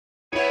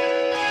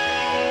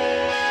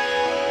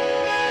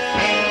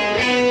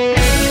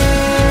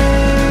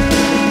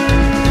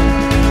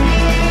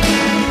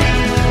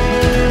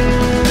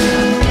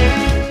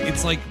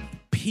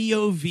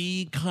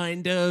POV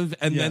kind of,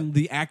 and then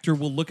the actor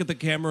will look at the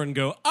camera and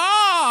go,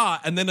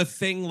 and then a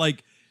thing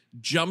like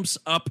jumps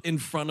up in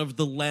front of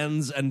the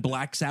lens and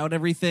blacks out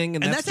everything,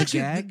 and that's the actually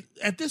gag.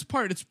 At this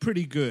part, it's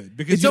pretty good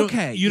because It's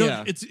okay. You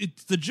don't.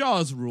 It's the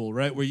Jaws rule,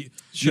 right? Where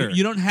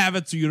you don't have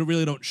it, so you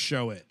really don't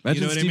show it.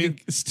 Imagine you know what I mean?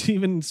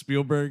 Steven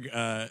Spielberg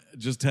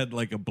just had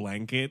like a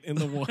blanket in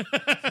the wall.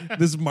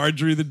 This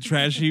Marjorie the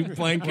trash heap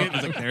blanket.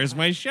 He's like, there's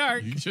my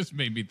shark. You just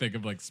made me think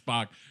of like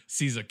Spock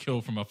sees a kill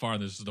from afar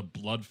and there's just a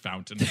blood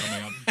fountain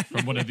coming up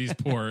from one of these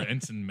poor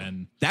ensign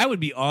men. That would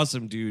be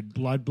awesome, dude.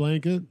 Blood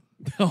blanket?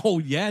 Oh,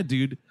 yeah,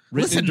 dude.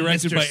 Written Listen, and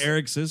directed Mr. by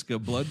Eric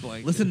Siska, Blood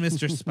Blanket. Listen,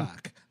 Mr.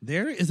 Spock,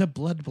 there is a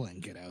blood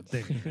blanket out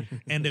there,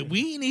 and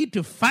we need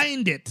to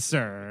find it,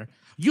 sir.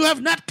 You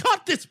have not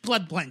caught this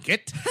blood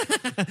blanket.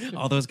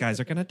 All those guys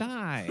are going to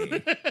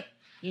die.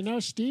 You know,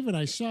 Steven,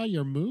 I saw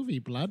your movie,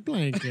 Blood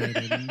Blanket,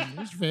 and it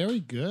was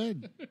very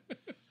good.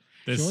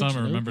 This George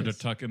summer, remember to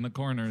Lucas. tuck in the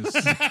corners.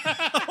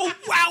 Oh,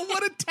 wow,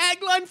 what a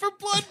tagline for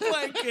Blood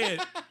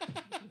Blanket.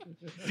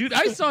 Dude,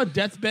 I saw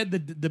Deathbed,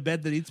 the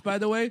bed that eats, by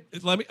the way.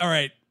 All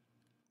right.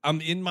 I'm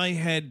in my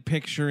head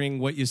picturing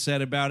what you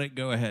said about it.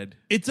 Go ahead.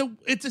 It's a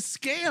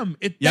scam.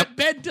 Yep. That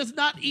bed does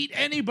not eat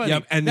anybody.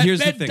 Yep, and that here's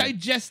the bed thing.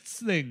 digests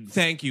things.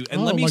 Thank you.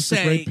 And Oh, let me like say...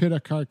 the Great Pit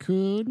of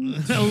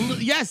Carcoon.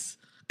 Yes,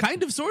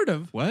 kind of, sort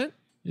of. What?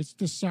 It's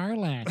the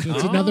Sarlacc.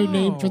 It's another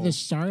name for the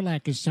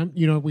Sarlacc. Is some,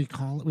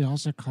 we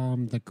also call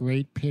him the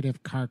Great Pit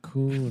of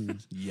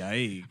Carcoon.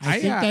 Yikes. I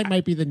think that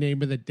might be the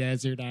name of the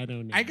desert. I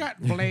don't know. I got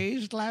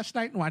blazed last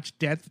night and watched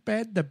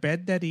Deathbed, the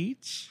bed that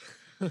eats.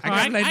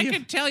 I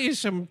could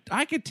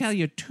tell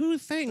you two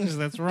things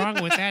that's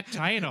wrong with that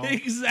title.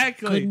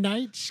 Exactly. Good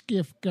night,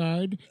 Skiff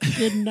Guard.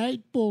 Good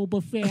night,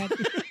 Boba Fett.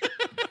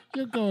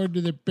 You're going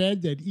to the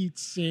bed that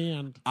eats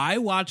sand. I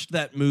watched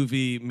that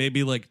movie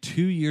maybe like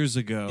 2 years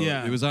ago.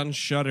 Yeah. It was on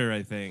Shudder,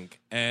 I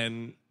think.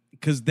 And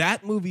because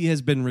that movie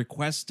has been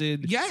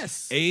requested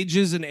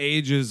ages and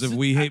ages of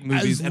We Hate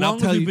Movies. As And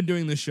long as we've been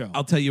doing this show.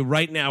 I'll tell you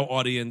right now,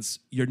 audience,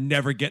 you're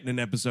never getting an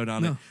episode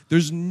on it.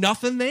 There's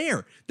nothing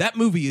there. That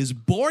movie is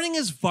boring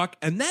as fuck,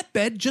 and that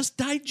bed just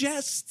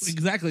digests.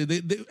 Exactly.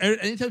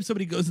 Anytime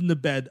somebody goes in the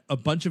bed, a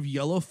bunch of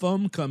yellow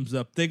foam comes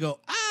up. They go,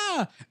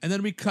 and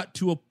then we cut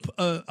to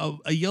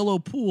a yellow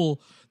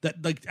pool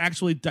that like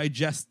actually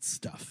digests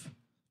stuff.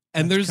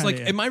 And there's like,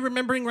 am I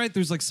remembering right?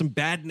 There's like some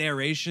bad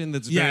narration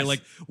that's very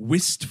like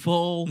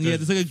wistful. Yeah,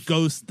 there's like a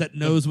ghost that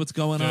knows what's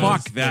going on.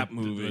 Fuck that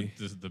movie.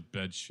 Does the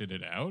bed shit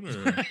it out?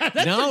 Or?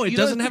 No, it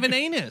doesn't have an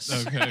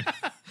anus. Okay.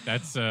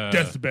 That's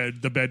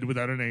Deathbed, the bed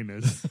without an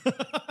anus.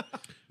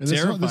 And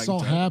this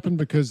all happened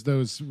because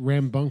those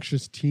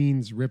rambunctious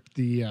teens ripped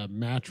the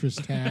mattress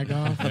tag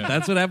off.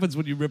 That's what happens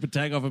when you rip a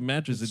tag off a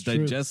mattress. It true.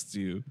 digests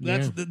you.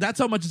 That's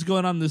how much is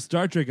going on in this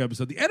Star Trek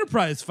episode. The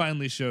Enterprise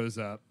finally shows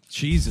up.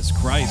 Jesus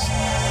Christ.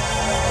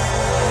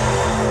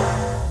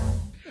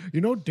 You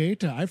know,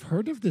 Data, I've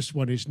heard of this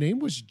one. His name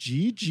was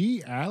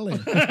G.G.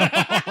 Allen.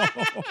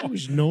 He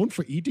was known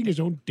for eating his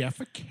own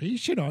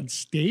defecation on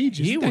stage.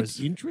 Isn't that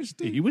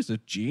interesting? He was a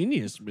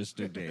genius,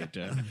 Mr.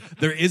 Data.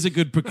 There is a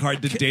good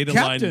Picard to Data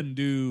Captain, line.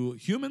 do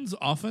humans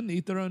often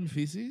eat their own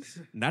feces?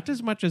 Not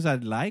as much as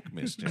I'd like,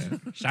 mister.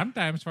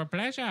 sometimes for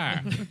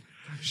pleasure.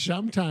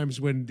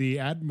 Sometimes when the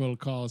Admiral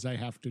calls, I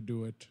have to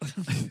do it.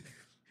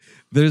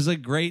 There's a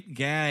great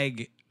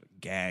gag.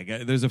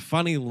 There's a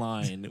funny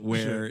line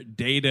where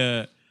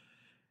Data...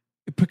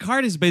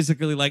 Picard is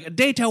basically like,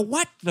 Data,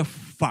 what the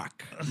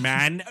fuck,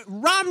 man?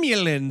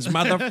 Romulans,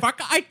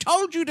 motherfucker. I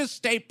told you to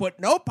stay put,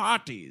 no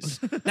parties.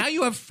 Now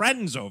you have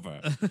friends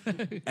over.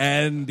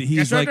 And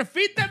he's like, to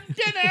feed them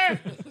dinner.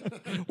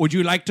 would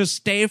you like to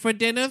stay for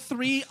dinner,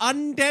 3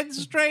 undead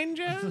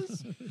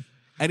strangers?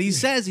 And he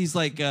says, he's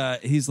like,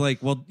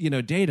 well, you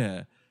know,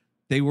 Data,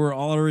 they were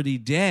already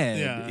dead.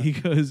 Yeah. He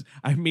goes,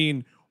 I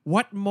mean,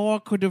 what more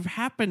could have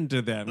happened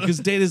to them? Because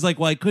Data's like,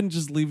 well, I couldn't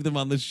just leave them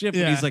on the ship.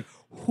 Yeah. And he's like,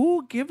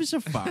 who gives a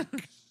fuck?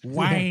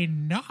 Why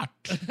not?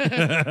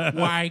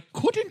 Why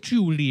couldn't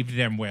you leave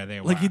them where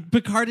they were? Like,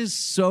 Picard is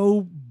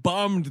so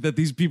bummed that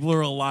these people are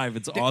alive.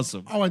 It's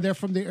awesome. Oh, and they're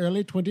from the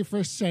early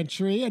 21st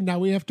century, and now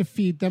we have to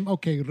feed them.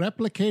 Okay,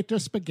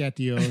 replicator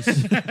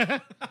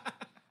SpaghettiOs.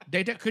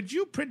 Data, could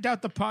you print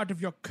out the part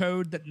of your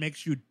code that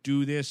makes you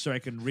do this so I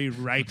can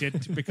rewrite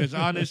it? Because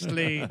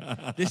honestly,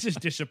 this is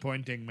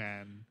disappointing,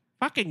 man.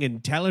 Fucking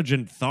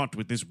intelligent thought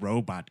with this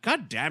robot.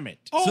 God damn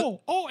it.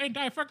 Oh, and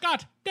I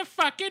forgot the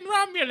fucking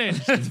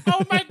Romulans.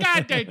 Oh my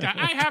God, Data,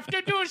 I have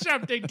to do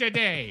something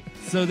today.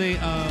 So they,